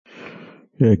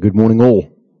Yeah, good morning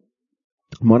all.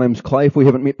 My name's Clay, if we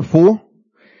haven't met before.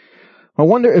 I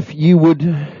wonder if you would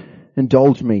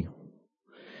indulge me.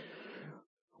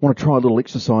 I want to try a little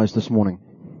exercise this morning.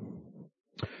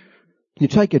 Can you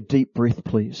take a deep breath,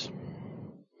 please?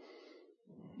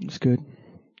 That's good.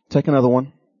 Take another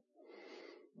one.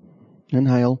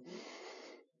 Inhale.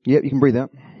 Yep, you can breathe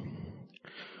out.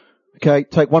 Okay,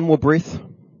 take one more breath.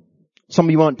 Some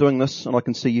of you aren't doing this, and I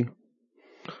can see you.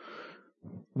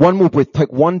 One more breath.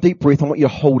 Take one deep breath. I want you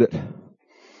to hold it.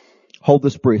 Hold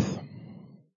this breath.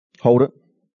 Hold it.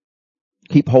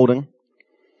 Keep holding.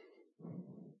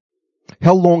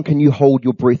 How long can you hold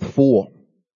your breath for?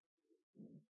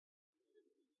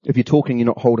 If you're talking, you're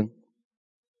not holding.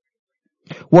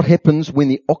 What happens when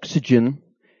the oxygen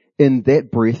in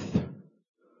that breath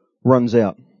runs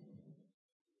out?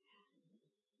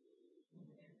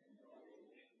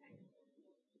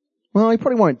 Well, you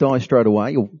probably won't die straight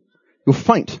away. You'll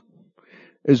faint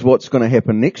is what's going to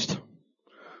happen next.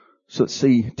 So let's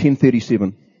see,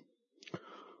 10:37.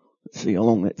 Let's see how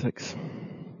long that takes.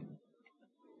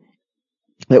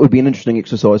 That would be an interesting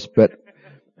exercise, but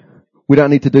we don't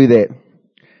need to do that.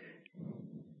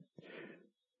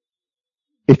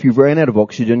 If you ran out of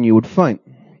oxygen, you would faint.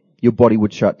 Your body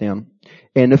would shut down.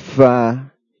 And if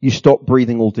you stop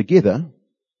breathing altogether,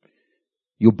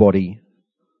 your body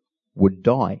would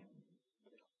die.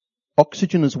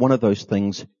 Oxygen is one of those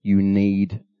things you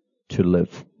need to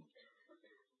live.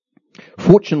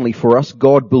 Fortunately for us,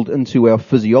 God built into our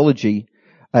physiology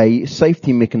a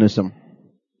safety mechanism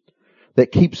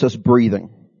that keeps us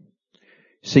breathing.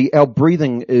 See, our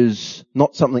breathing is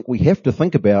not something we have to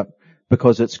think about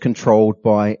because it's controlled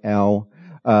by our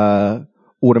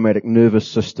automatic nervous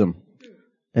system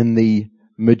in the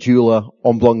medulla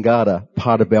oblongata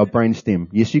part of our brainstem.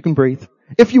 Yes, you can breathe.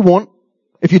 If you want.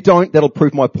 If you don't, that'll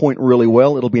prove my point really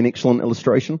well. It'll be an excellent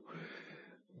illustration.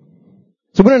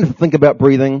 So we don't have to think about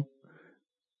breathing.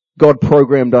 God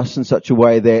programmed us in such a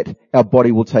way that our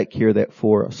body will take care of that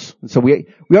for us. And so we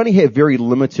only have very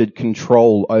limited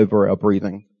control over our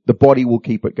breathing. The body will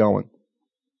keep it going.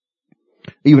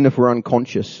 Even if we're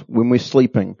unconscious, when we're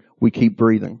sleeping, we keep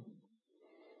breathing.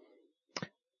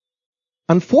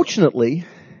 Unfortunately,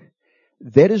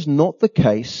 that is not the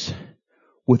case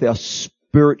with our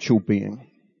spiritual being.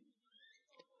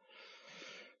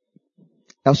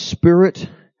 Our spirit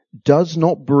does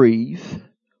not breathe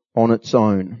on its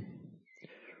own.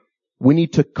 We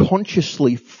need to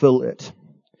consciously fill it.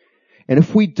 And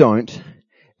if we don't,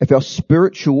 if our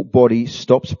spiritual body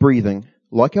stops breathing,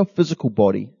 like our physical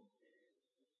body,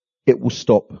 it will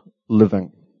stop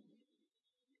living.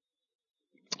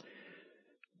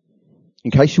 In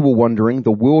case you were wondering,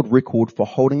 the world record for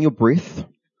holding your breath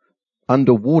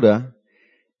underwater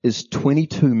is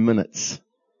 22 minutes.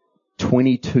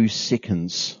 22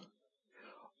 seconds.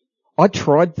 I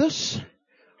tried this.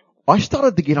 I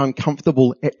started to get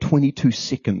uncomfortable at 22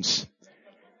 seconds.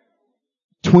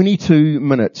 22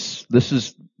 minutes.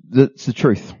 That's the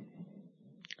truth.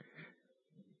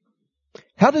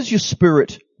 How does your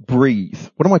spirit breathe?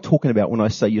 What am I talking about when I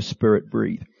say your spirit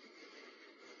breathe?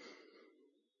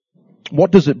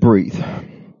 What does it breathe?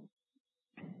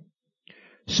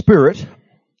 Spirit,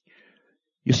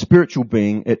 your spiritual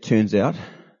being, it turns out,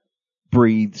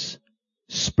 breathes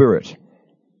spirit.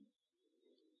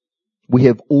 We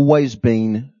have always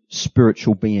been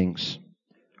spiritual beings.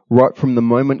 Right from the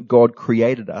moment God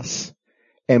created us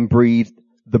and breathed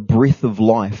the breath of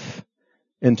life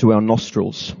into our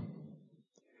nostrils.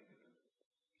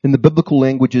 In the biblical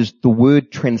languages, the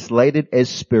word translated as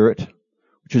spirit,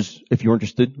 which is, if you're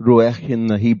interested, ruach in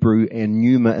the Hebrew and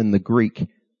pneuma in the Greek,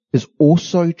 is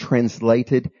also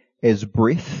translated as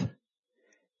breath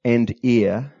and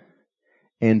air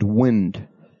and wind.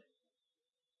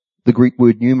 The Greek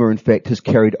word pneuma, in fact, has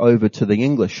carried over to the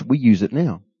English. We use it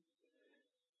now.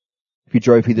 If you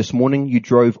drove here this morning, you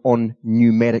drove on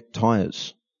pneumatic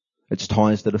tires. It's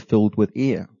tires that are filled with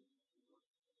air.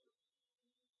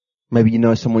 Maybe you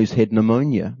know someone who's had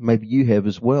pneumonia. Maybe you have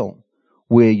as well,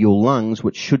 where your lungs,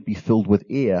 which should be filled with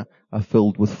air, are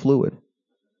filled with fluid.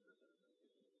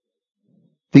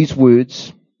 These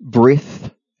words,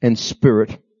 breath and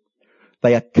spirit,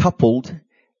 they are coupled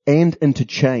and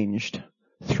interchanged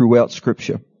throughout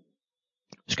Scripture.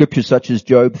 Scriptures such as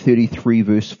Job 33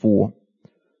 verse 4.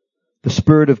 The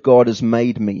Spirit of God has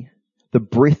made me. The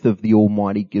breath of the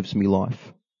Almighty gives me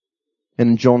life.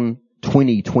 And in John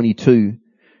 20:22,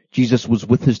 Jesus was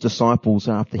with his disciples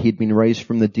after he had been raised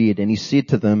from the dead, and he said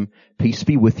to them, "Peace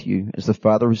be with you. As the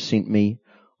Father has sent me,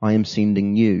 I am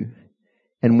sending you."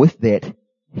 And with that,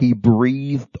 he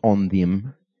breathed on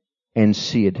them and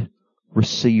said,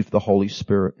 "Receive the Holy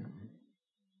Spirit."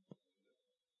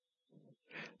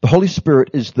 The Holy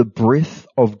Spirit is the breath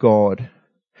of God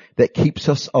that keeps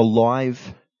us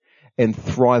alive and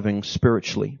thriving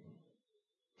spiritually.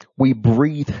 We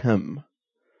breathe Him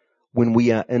when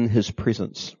we are in His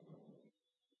presence.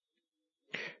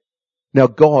 Now,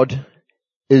 God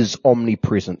is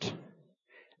omnipresent.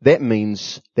 That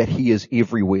means that He is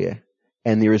everywhere,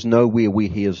 and there is nowhere where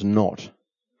He is not.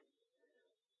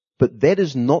 But that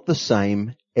is not the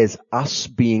same as us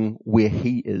being where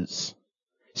He is.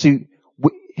 See,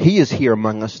 He is here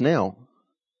among us now.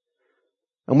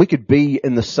 And we could be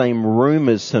in the same room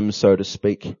as Him, so to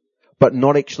speak, but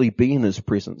not actually be in His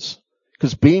presence.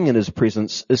 Because being in His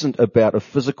presence isn't about a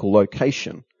physical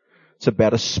location. It's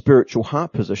about a spiritual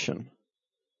heart position.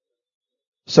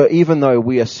 So even though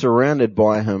we are surrounded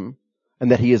by Him,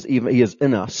 and that He is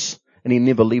in us, and He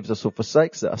never leaves us or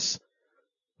forsakes us,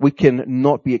 we can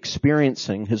not be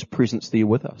experiencing His presence there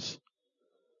with us.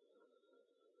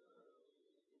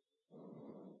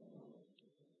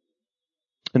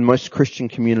 In most Christian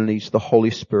communities, the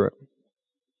Holy Spirit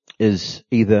is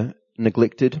either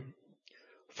neglected,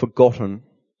 forgotten,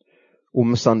 or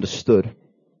misunderstood.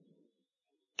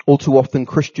 All too often,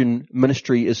 Christian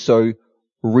ministry is so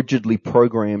rigidly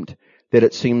programmed that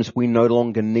it seems we no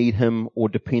longer need Him or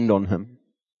depend on Him.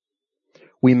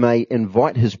 We may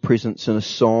invite His presence in a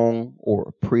song or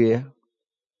a prayer,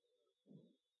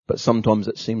 but sometimes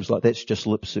it seems like that's just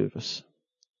lip service.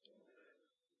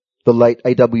 The late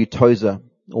A.W. Tozer,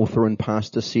 author and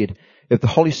pastor, said, if the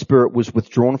Holy Spirit was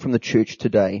withdrawn from the church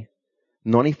today,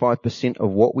 95% of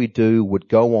what we do would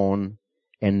go on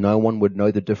and no one would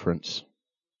know the difference.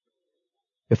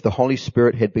 If the Holy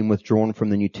Spirit had been withdrawn from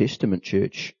the New Testament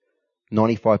church,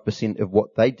 95% of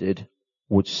what they did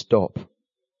would stop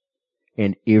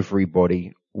and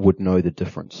everybody would know the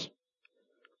difference.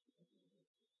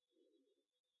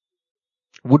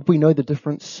 Would we know the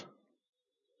difference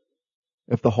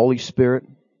if the Holy Spirit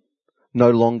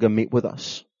no longer met with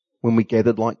us when we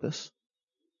gathered like this?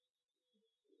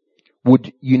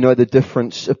 Would you know the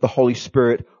difference if the Holy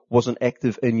Spirit wasn't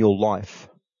active in your life?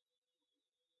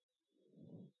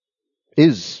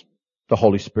 Is the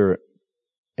Holy Spirit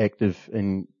active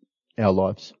in our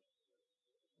lives?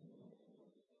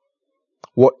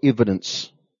 What evidence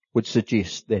would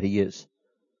suggest that He is?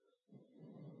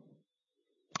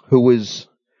 Who is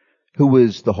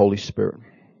the Holy Spirit?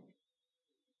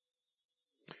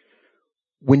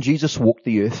 When Jesus walked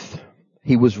the earth,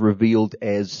 He was revealed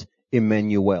as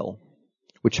Emmanuel,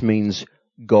 which means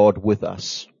God with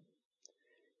us.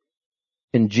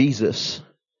 In Jesus,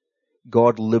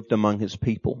 God lived among His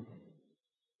people.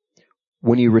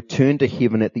 When He returned to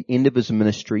heaven at the end of His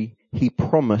ministry, He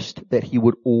promised that He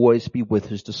would always be with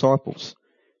His disciples.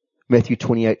 Matthew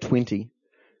 28:20.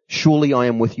 Surely I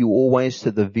am with you always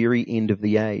to the very end of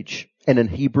the age. And in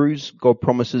Hebrews, God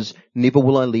promises, never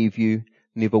will I leave you,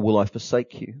 never will I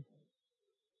forsake you.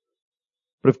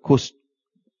 But of course,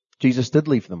 Jesus did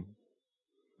leave them.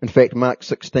 In fact, Mark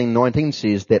 16:19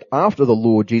 says that after the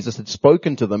Lord Jesus had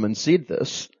spoken to them and said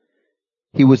this,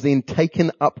 He was then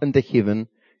taken up into heaven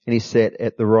and He sat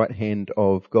at the right hand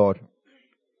of God.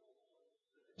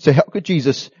 So how could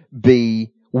Jesus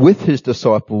be with His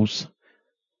disciples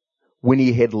when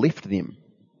He had left them?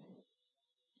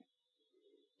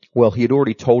 Well, He had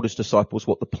already told His disciples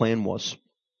what the plan was.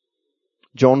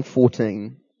 John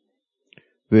 14,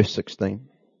 verse 16.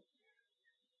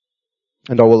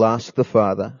 And I will ask the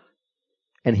Father,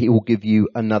 and He will give you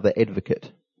another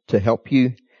advocate to help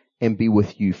you and be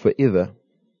with you forever,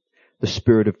 the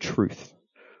Spirit of truth.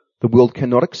 The world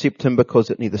cannot accept Him because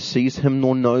it neither sees Him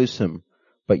nor knows Him,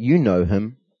 but you know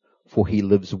Him, for He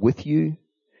lives with you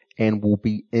and will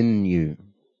be in you.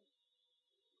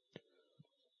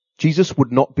 Jesus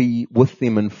would not be with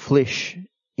them in flesh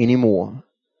anymore,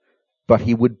 but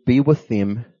He would be with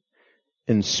them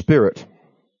in spirit.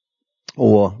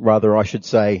 Or rather, I should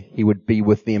say, He would be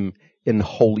with them in the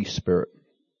Holy Spirit.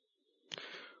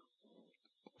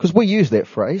 Because we use that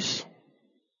phrase,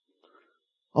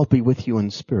 I'll be with you in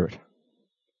spirit.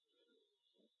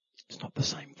 It's not the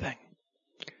same thing.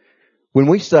 When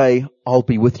we say, I'll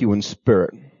be with you in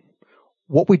spirit,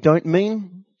 what we don't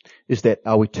mean is that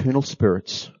our eternal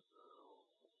spirits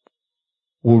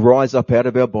will rise up out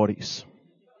of our bodies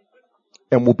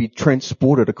and will be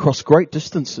transported across great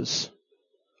distances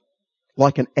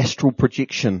like an astral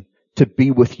projection to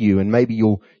be with you, and maybe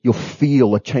you'll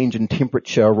feel a change in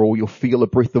temperature, or you'll feel a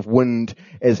breath of wind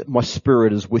as my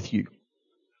spirit is with you.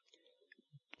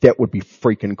 That would be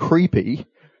freaking creepy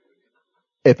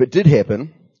if it did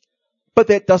happen, but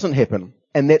that doesn't happen,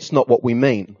 and that's not what we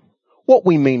mean. What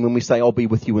we mean when we say I'll be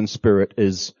with you in spirit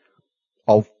is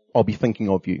I'll be thinking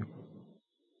of you.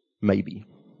 Maybe.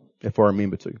 if I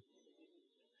remember to.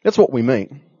 That's what we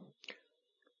mean.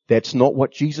 That's not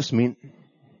what Jesus meant.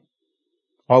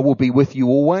 I will be with you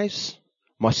always.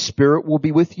 My Spirit will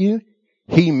be with you.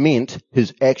 He meant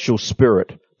His actual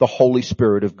Spirit, the Holy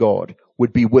Spirit of God,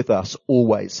 would be with us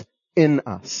always, in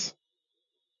us.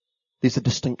 There's a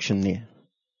distinction there.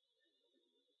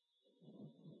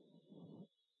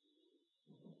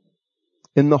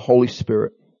 In the Holy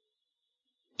Spirit,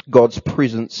 God's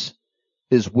presence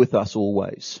is with us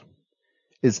always,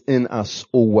 is in us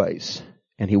always,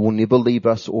 and He will never leave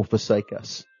us or forsake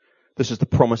us. This is the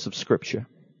promise of Scripture.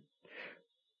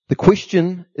 The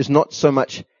question is not so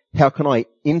much, how can I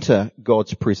enter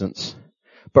God's presence,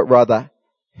 but rather,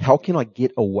 how can I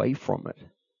get away from it?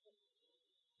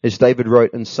 As David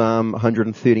wrote in Psalm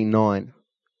 139,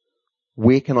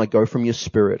 where can I go from your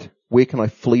Spirit? Where can I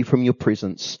flee from your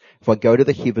presence? If I go to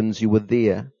the heavens, you were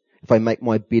there. If I make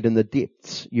my bed in the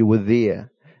depths, you were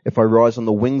there. If I rise on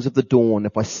the wings of the dawn,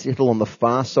 if I settle on the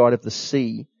far side of the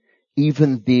sea,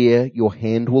 even there your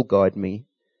hand will guide me.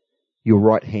 Your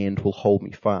right hand will hold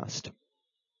me fast.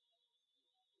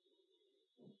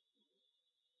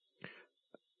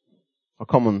 A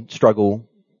common struggle,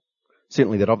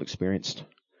 certainly that I've experienced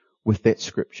with that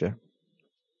scripture,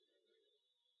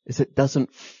 is it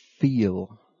doesn't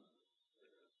feel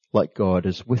like God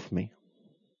is with me.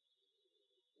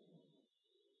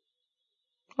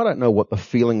 I don't know what the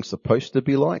feeling's supposed to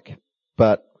be like,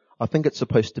 but I think it's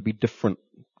supposed to be different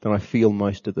than I feel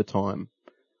most of the time.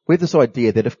 We have this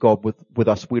idea that if God was with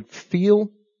us, we'd feel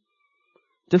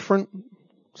different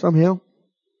somehow.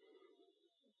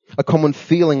 A common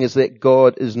feeling is that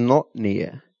God is not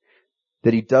near,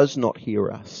 that He does not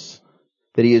hear us,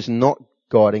 that He is not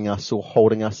guiding us or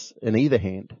holding us in either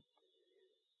hand.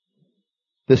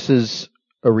 This is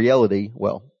a reality,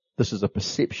 this is a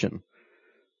perception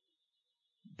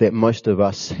that most of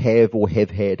us have or have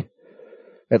had,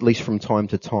 at least from time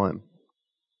to time.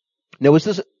 Now, is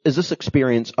this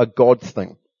experience a God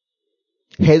thing?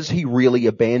 Has He really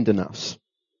abandoned us?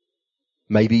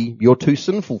 Maybe you're too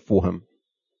sinful for Him.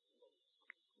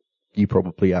 You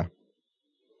probably are.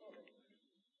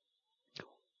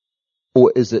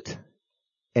 Or is it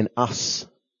an us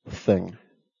thing?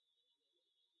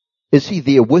 Is He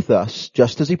there with us,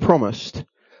 just as He promised,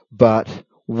 but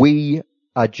we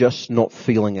are just not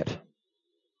feeling it,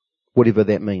 whatever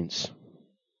that means?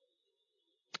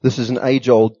 This is an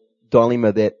age-old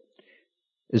dilemma that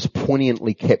is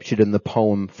poignantly captured in the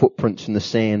poem Footprints in the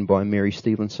Sand by Mary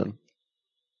Stevenson.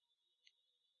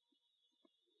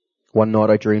 One night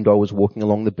I dreamed I was walking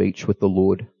along the beach with the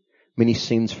Lord. Many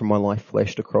scenes from my life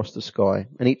flashed across the sky.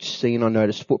 In each scene I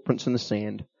noticed footprints in the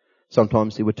sand.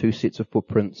 Sometimes there were two sets of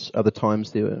footprints. Other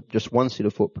times there were just one set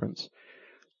of footprints.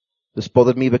 This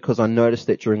bothered me because I noticed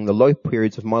that during the low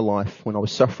periods of my life, when I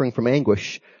was suffering from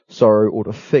anguish, sorrow, or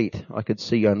defeat, I could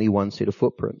see only one set of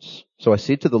footprints. So I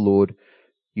said to the Lord,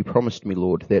 you promised me,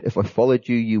 Lord, that if I followed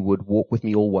you, you would walk with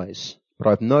me always. But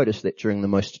I've noticed that during the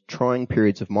most trying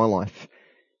periods of my life,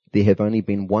 there have only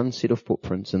been one set of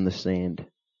footprints in the sand.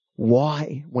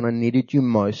 Why, when I needed you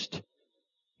most,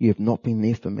 you have not been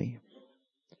there for me?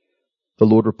 The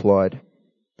Lord replied,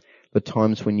 the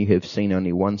times when you have seen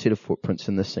only one set of footprints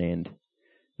in the sand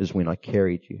is when I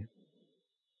carried you.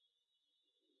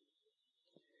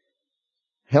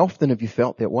 How often have you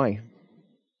felt that way?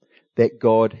 That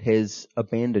God has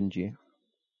abandoned you?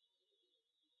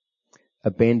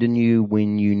 Abandoned you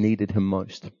when you needed Him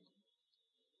most?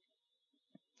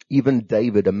 Even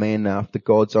David, a man after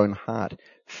God's own heart,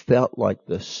 felt like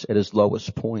this at his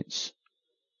lowest points.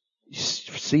 You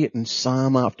see it in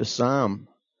Psalm after Psalm.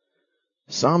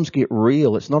 Psalms get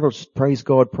real. It's not a praise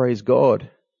God, praise God.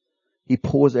 He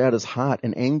pours out his heart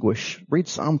in anguish. Read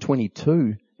Psalm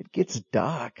 22. It gets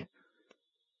dark.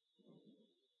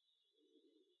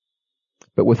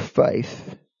 But with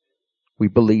faith, we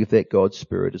believe that God's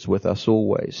Spirit is with us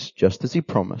always, just as He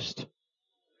promised.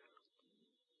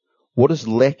 What is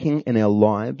lacking in our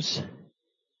lives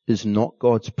is not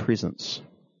God's presence,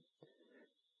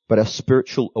 but our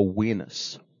spiritual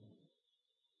awareness.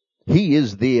 He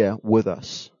is there with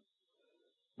us.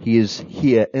 He is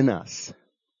here in us.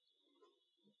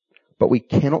 But we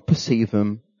cannot perceive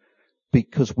Him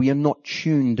because we are not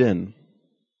tuned in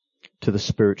to the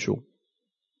spiritual.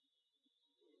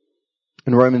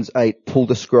 In Romans 8, Paul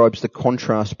describes the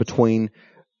contrast between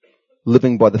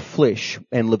living by the flesh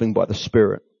and living by the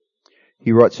Spirit.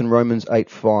 He writes in Romans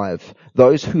 8:5,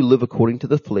 those who live according to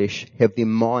the flesh have their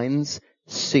minds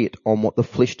set on what the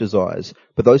flesh desires,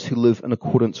 but those who live in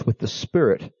accordance with the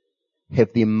Spirit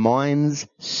have their minds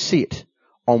set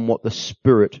on what the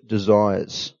Spirit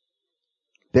desires.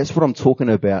 That's what I'm talking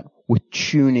about with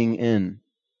tuning in.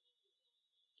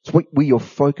 It's where your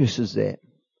focus is at.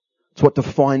 It's what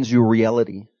defines your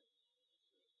reality.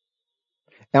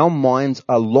 Our minds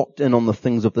are locked in on the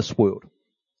things of this world.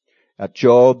 Our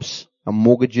jobs, our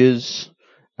mortgages,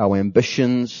 our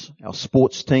ambitions, our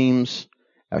sports teams,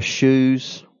 our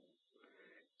shoes,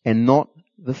 and not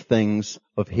the things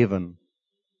of heaven.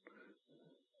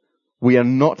 We are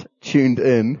not tuned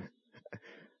in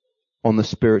on the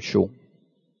spiritual.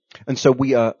 And so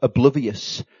we are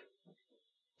oblivious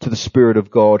to the Spirit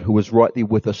of God who is right there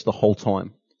with us the whole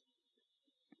time.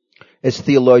 As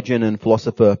theologian and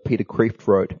philosopher Peter Kreeft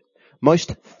wrote,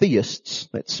 most theists,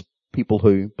 that's people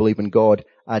who believe in God,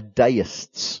 are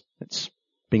deists. That's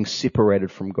being separated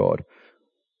from God.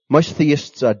 Most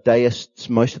theists are deists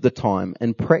most of the time.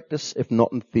 In practice, if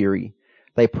not in theory,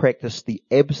 they practice the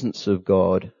absence of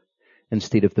God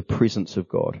instead of the presence of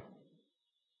God.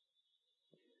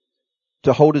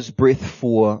 To hold his breath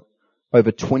for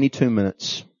over 22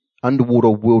 minutes, underwater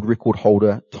world record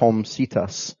holder Tom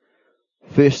Setas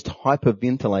first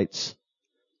hyperventilates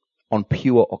on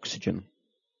pure oxygen.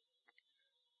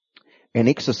 An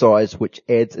exercise which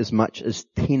adds as much as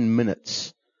 10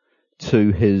 minutes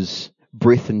to his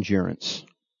breath endurance.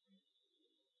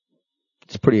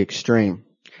 It's pretty extreme.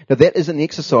 Now that is an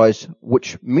exercise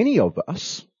which many of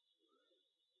us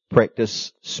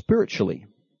practice spiritually.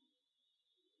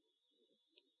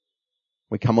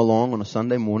 We come along on a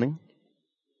Sunday morning,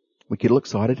 we get all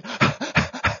excited,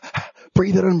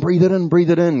 breathe it in, breathe it in,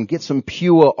 breathe it in, get some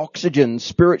pure oxygen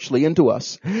spiritually into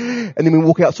us. And then we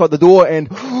walk outside the door and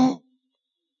we'll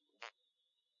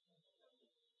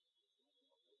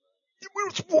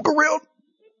just walk around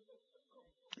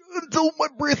until my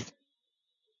breath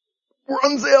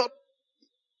runs out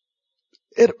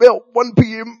at about 1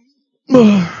 p.m.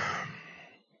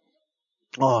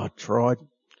 I tried.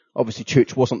 Obviously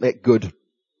church wasn't that good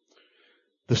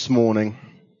this morning.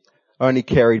 Only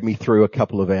carried me through a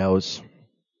couple of hours.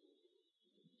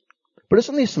 But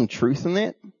isn't there some truth in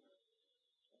that?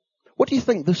 What do you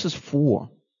think this is for?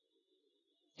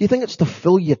 Do you think it's to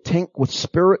fill your tank with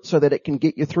spirit so that it can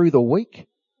get you through the week?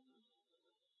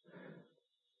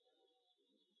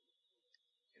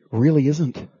 It really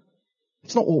isn't.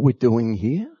 It's not what we're doing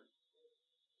here.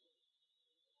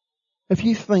 If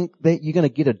you think that you're going to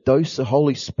get a dose of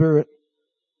Holy Spirit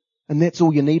and that's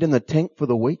all you need in the tank for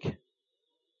the week,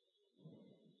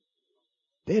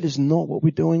 that is not what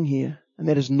we're doing here, and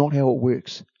that is not how it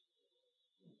works.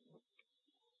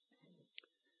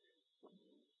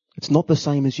 It's not the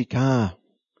same as your car.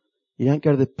 You don't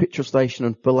go to the petrol station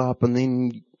and fill up and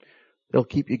then they'll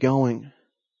keep you going.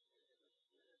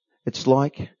 It's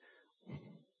like,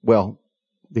 well,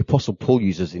 the Apostle Paul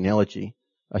uses the analogy,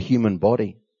 a human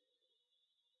body.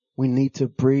 We need to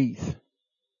breathe.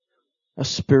 A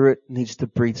spirit needs to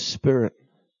breathe spirit.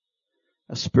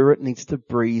 A spirit needs to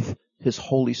breathe His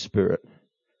Holy Spirit.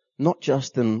 Not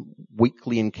just in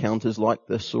weekly encounters like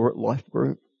this or at Life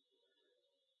Group.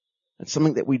 It's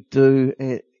something that we do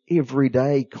every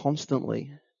day,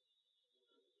 constantly.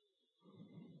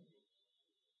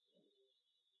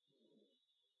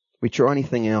 We try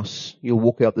anything else, you'll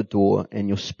walk out the door and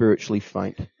you'll spiritually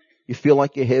faint. You feel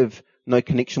like you have no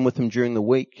connection with Him during the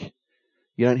week.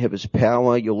 You don't have His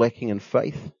power, you're lacking in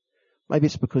faith. Maybe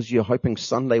it's because you're hoping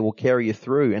Sunday will carry you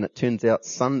through, and it turns out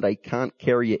Sunday can't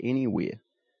carry you anywhere.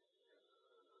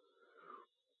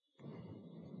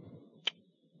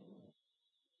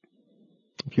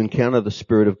 If you encounter the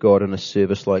Spirit of God in a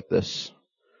service like this,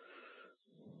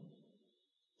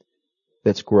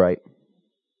 that's great.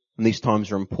 And these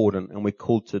times are important, and we're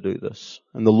called to do this.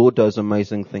 And the Lord does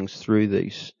amazing things through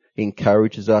these. He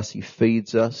encourages us, He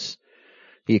feeds us,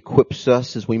 He equips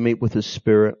us as we meet with His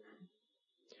Spirit,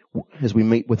 as we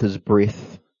meet with His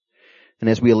breath, and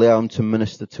as we allow Him to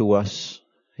minister to us.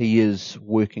 He is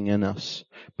working in us.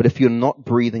 But if you're not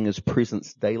breathing His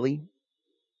presence daily,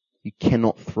 you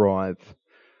cannot thrive,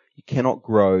 you cannot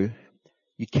grow,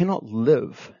 you cannot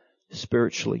live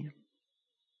spiritually.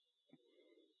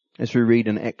 As we read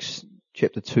in Acts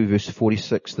chapter 2 verse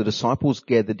 46, the disciples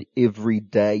gathered every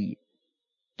day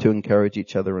to encourage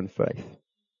each other in faith.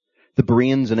 The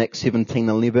Bereans in Acts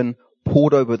 17:11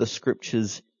 pored over the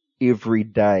scriptures every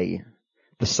day.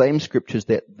 The same scriptures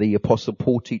that the Apostle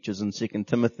Paul teaches in 2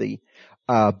 Timothy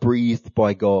are breathed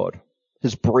by God.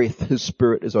 His breath, His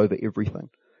Spirit is over everything.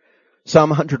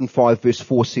 Psalm 105 verse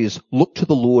 4 says, "Look to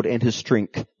the Lord and His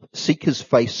strength. Seek His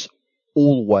face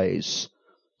always."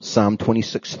 Psalm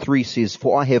 26:3 says,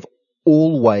 "For I have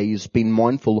always been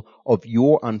mindful of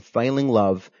your unfailing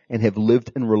love and have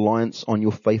lived in reliance on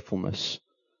your faithfulness."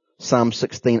 Psalm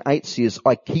 16:8 says,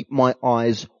 "I keep my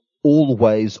eyes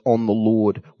always on the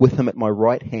Lord. With Him at my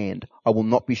right hand, I will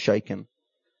not be shaken."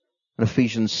 And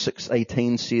Ephesians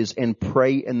 6:18 says, and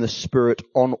pray in the Spirit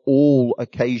on all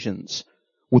occasions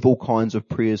with all kinds of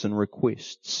prayers and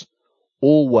requests.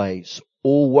 Always,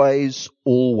 always,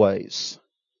 always.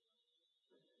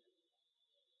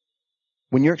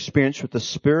 When your experience with the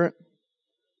Spirit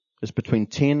is between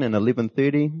 10 and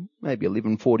 11:30, maybe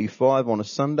 11:45 on a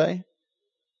Sunday,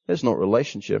 that's not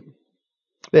relationship.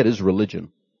 That is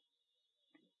religion.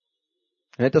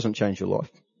 And it doesn't change your life.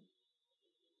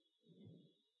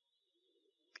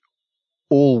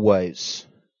 Always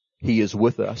He is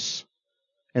with us.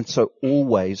 And so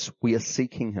always we are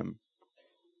seeking Him.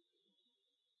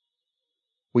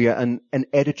 We are in an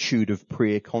attitude of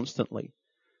prayer constantly.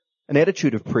 An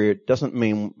attitude of prayer doesn't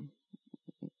mean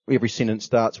every sentence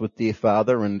starts with Dear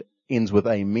Father and ends with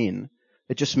Amen.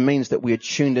 It just means that we are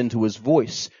tuned into His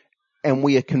voice and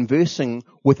we are conversing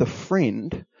with a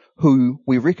friend who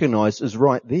we recognize is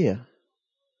right there.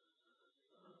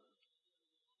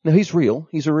 Now He's real.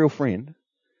 He's a real friend.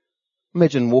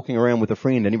 Imagine walking around with a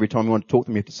friend and every time you want to talk to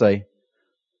them you have to say,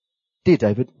 Dear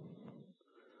David, do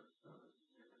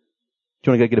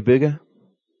you want to go get a burger?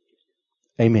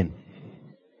 Amen.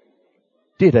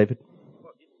 Dear David,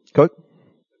 Coke?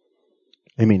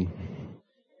 Amen.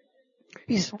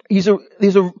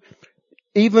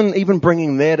 Even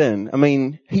bringing that in, I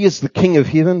mean, He is the King of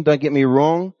heaven, don't get me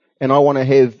wrong, and I want to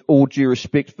have all due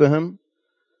respect for Him,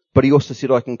 but He also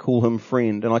said I can call Him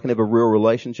friend and I can have a real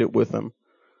relationship with Him.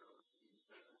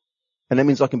 And that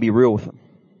means I can be real with Him.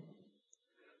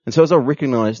 And so as I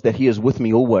recognize that He is with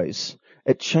me always,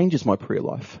 it changes my prayer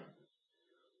life.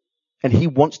 And He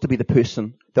wants to be the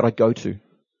person that I go to,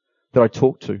 that I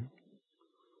talk to.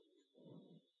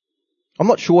 I'm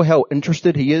not sure how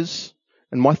interested He is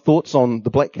in my thoughts on the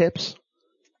Black Caps,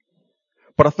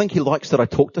 but I think He likes that I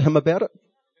talk to Him about it.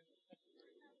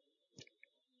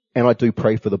 And I do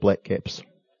pray for the Black Caps.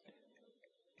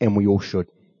 And we all should.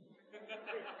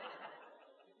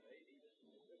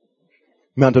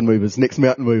 Mountain movers, next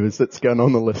mountain movers, that's going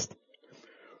on the list.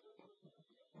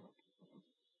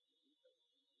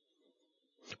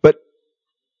 But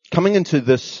coming into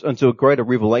a greater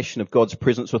revelation of God's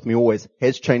presence with me always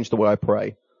has changed the way I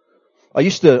pray. I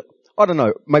don't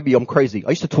know, maybe I'm crazy. I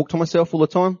used to talk to myself all the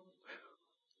time.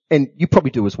 And you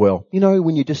probably do as well. You know,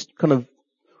 when you just kind of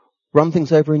run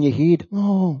things over in your head.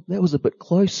 Oh, that was a bit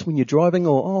close when you're driving,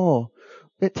 or oh,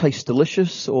 that tastes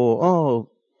delicious, or oh,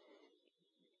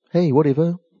 hey,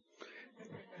 whatever.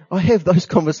 I have those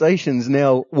conversations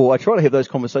now. Well, I try to have those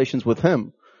conversations with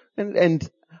Him. And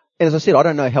as I said, I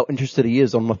don't know how interested He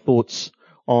is on my thoughts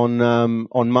on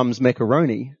Mum's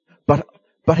macaroni, but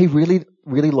He really,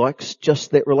 really likes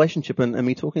just that relationship and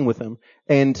me talking with Him.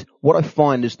 And what I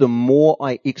find is the more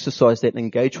I exercise that and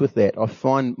engage with that, I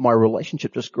find my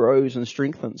relationship just grows and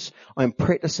strengthens. I'm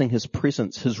practicing His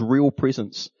presence, His real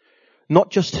presence. Not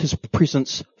just His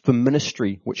presence for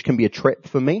ministry, which can be a trap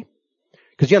for me.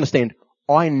 Because you understand,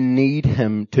 I need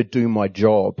Him to do my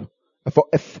job.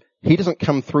 If He doesn't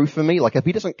come through for me, like if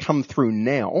He doesn't come through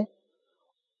now,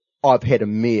 I've had a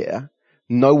mare.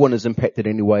 No one is impacted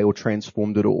anyway or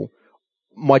transformed at all.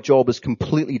 My job is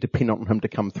completely dependent on Him to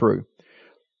come through.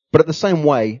 But at the same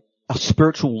way, our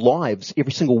spiritual lives,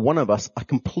 every single one of us, are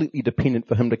completely dependent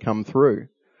for Him to come through.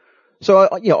 So,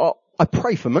 I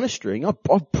pray for ministry.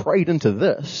 I've prayed into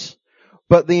this,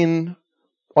 but then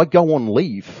I go on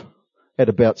leave at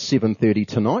about 7:30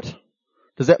 tonight.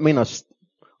 Does that mean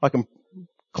I can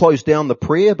close down the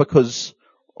prayer because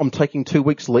I'm taking 2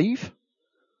 weeks leave?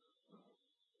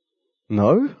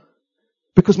 No,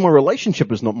 because my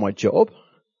relationship is not my job.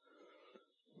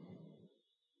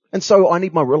 And so I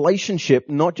need my relationship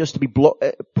not just to be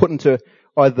put into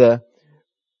either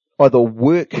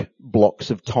work blocks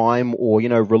of time or,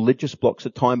 religious blocks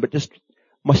of time, but just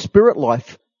my spirit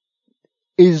life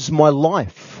is my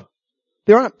life.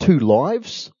 There aren't two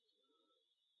lives.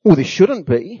 Well, there shouldn't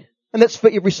be. And that's for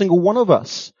every single one of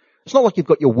us. It's not like you've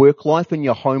got your work life and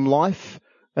your home life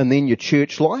and then your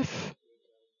church life.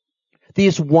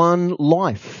 There's one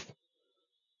life.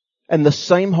 And the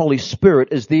same Holy Spirit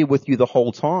is there with you the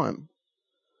whole time.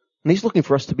 And He's looking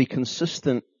for us to be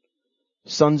consistent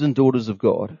sons and daughters of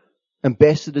God,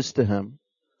 ambassadors to Him,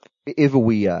 wherever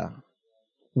we are.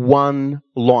 One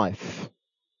life.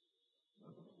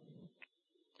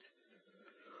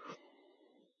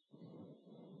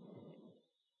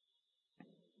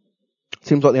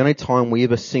 Seems like the only time we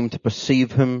ever seem to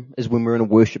perceive Him is when we're in a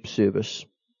worship service,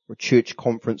 or a church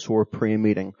conference, or a prayer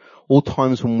meeting. All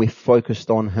times when we're focused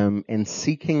on Him and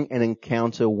seeking an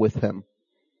encounter with Him.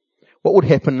 What would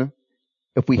happen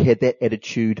if we had that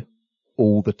attitude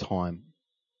all the time?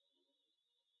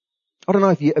 I don't know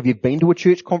if you've been to a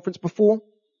church conference before.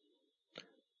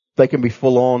 They can be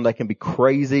full on, they can be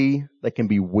crazy, they can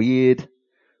be weird,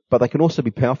 but they can also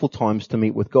be powerful times to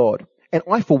meet with God. And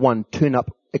I, for one, turn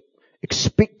up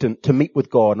expectant to meet with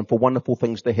God and for wonderful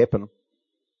things to happen.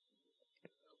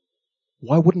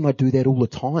 Why wouldn't I do that all the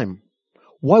time?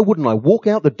 Why wouldn't I walk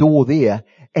out the door there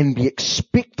and be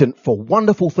expectant for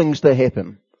wonderful things to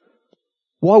happen?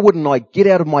 Why wouldn't I get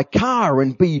out of my car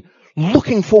and be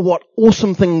looking for what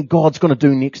awesome thing God's going to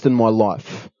do next in my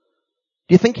life?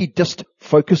 Do you think he just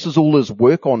focuses all his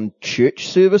work on church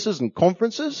services and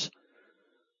conferences?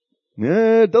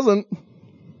 No, it doesn't.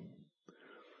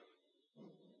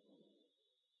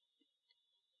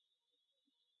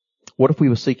 What if we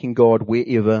were seeking God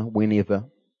wherever, whenever?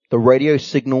 The radio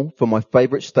signal for my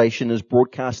favourite station is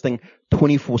broadcasting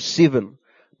 24/7,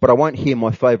 but I won't hear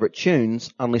my favourite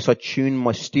tunes unless I tune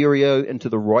my stereo into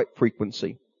the right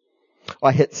frequency.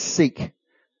 I hit seek,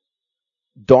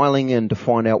 dialing in to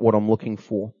find out what I'm looking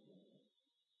for.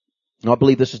 And I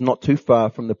believe this is not too far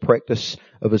from the practice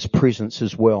of his presence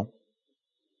as well.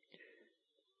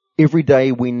 Every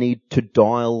day we need to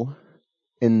dial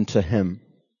into him.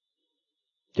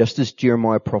 Just as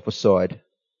Jeremiah prophesied,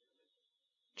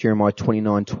 Jeremiah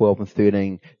 29:12 and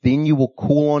 13, then you will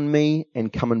call on me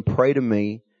and come and pray to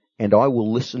me, and I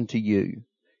will listen to you.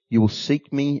 You will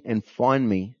seek me and find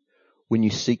me when you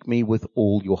seek me with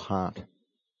all your heart.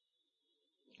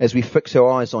 As we fix our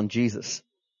eyes on Jesus,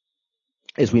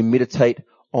 as we meditate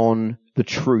on the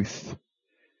truth,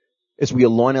 as we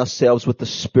align ourselves with the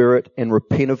Spirit and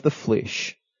repent of the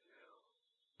flesh,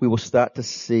 we will start to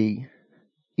see,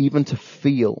 even to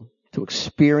feel, to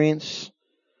experience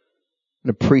and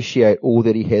appreciate all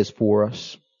that he has for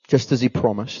us, just as he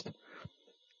promised.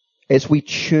 As we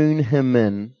tune him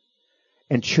in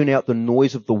and tune out the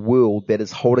noise of the world that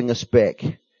is holding us back,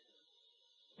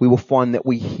 we will find that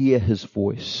we hear his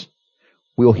voice.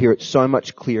 We will hear it so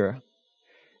much clearer.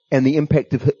 And the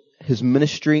impact of his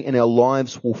ministry in our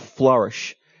lives will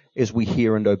flourish as we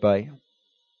hear and obey.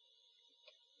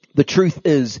 The truth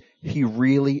is, he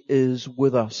really is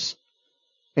with us,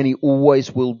 and he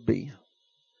always will be.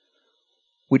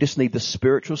 We just need the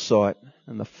spiritual sight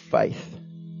and the faith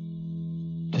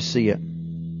to see it.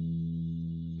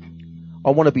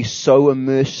 I want to be so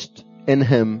immersed in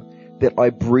him that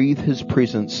I breathe his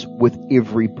presence with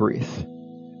every breath,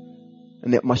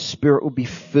 and that my spirit will be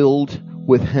filled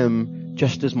with him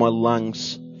just as my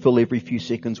lungs fill every few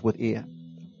seconds with air.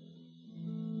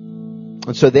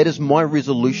 And so that is my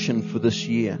resolution for this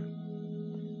year.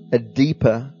 A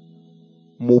deeper,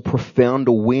 more profound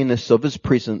awareness of his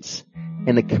presence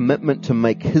and a commitment to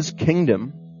make his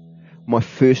kingdom my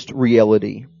first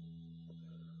reality.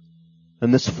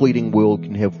 And this fleeting world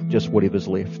can have just whatever's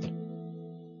left.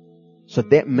 So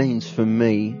that means for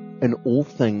me, in all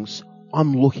things,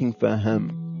 I'm looking for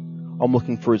him. I'm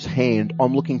looking for his hand.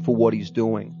 I'm looking for what he's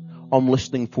doing. I'm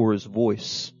listening for his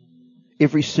voice.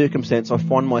 Every circumstance I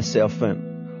find myself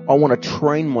in, I want to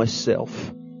train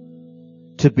myself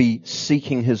to be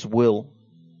seeking his will.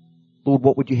 Lord,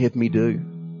 what would you have me do?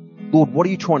 Lord, what are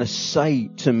you trying to say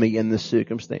to me in this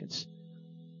circumstance?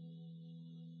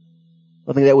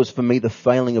 I think that was for me the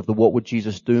failing of the What Would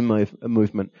Jesus Do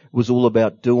movement. It was all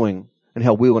about doing and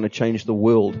how we were going to change the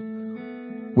world,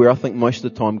 where I think most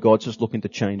of the time God's just looking to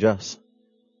change us.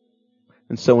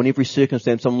 And so in every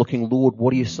circumstance I'm looking, Lord,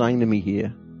 what are you saying to me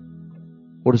here?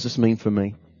 What does this mean for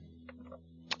me?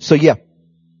 So yeah,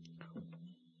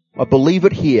 I believe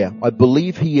it here. I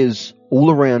believe he is all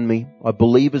around me. I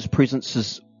believe his presence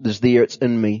is there. It's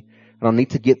in me. And I need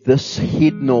to get this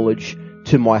head knowledge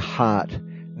to my heart.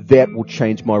 That will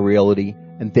change my reality,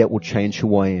 and that will change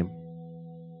who I am.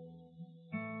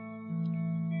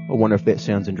 I wonder if that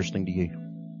sounds interesting to you.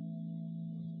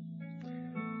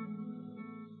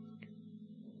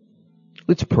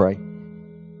 Let's pray.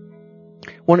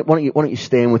 Why don't you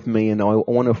stand with me, and I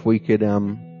wonder if we could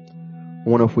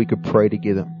pray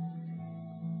together.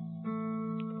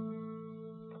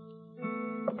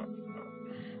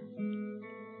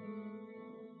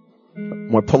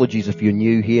 My apologies if you're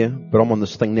new here, but I'm on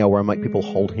this thing now where I make people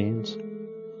hold hands.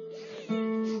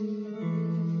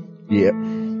 Yeah,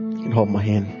 you can hold my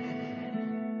hand.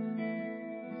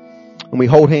 And we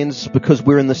hold hands because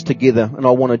we're in this together, and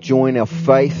I want to join our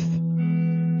faith,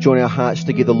 join our hearts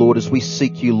together, Lord, as we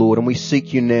seek you, Lord, and we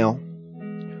seek you now.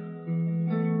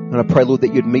 And I pray, Lord,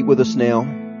 that you'd meet with us now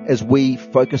as we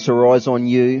focus our eyes on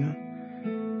you.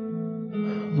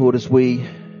 Lord, as we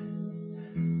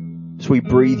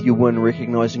breathe you in,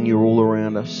 recognizing you're all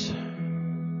around us.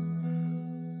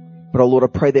 But, oh Lord, I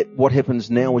pray that what happens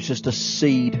now is just a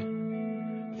seed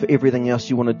for everything else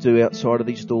you want to do outside of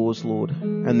these doors, Lord.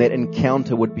 And that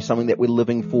encounter would be something that we're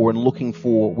living for and looking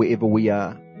for wherever we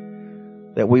are.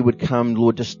 that we would come,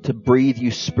 Lord, just to breathe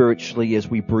you spiritually as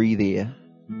we breathe air.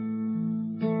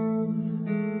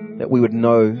 That we would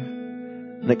know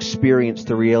and experience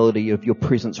the reality of your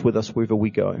presence with us wherever we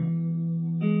go.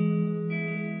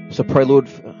 So pray, Lord,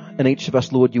 in each of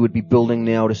us, Lord, you would be building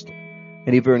now just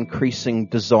an ever-increasing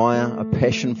desire, a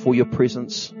passion for your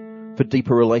presence, for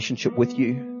deeper relationship with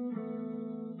you.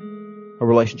 A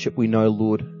relationship we know,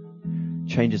 Lord,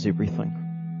 changes everything.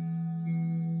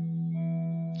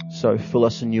 So fill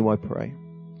us anew, I pray.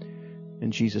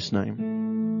 In Jesus' name,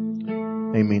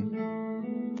 amen.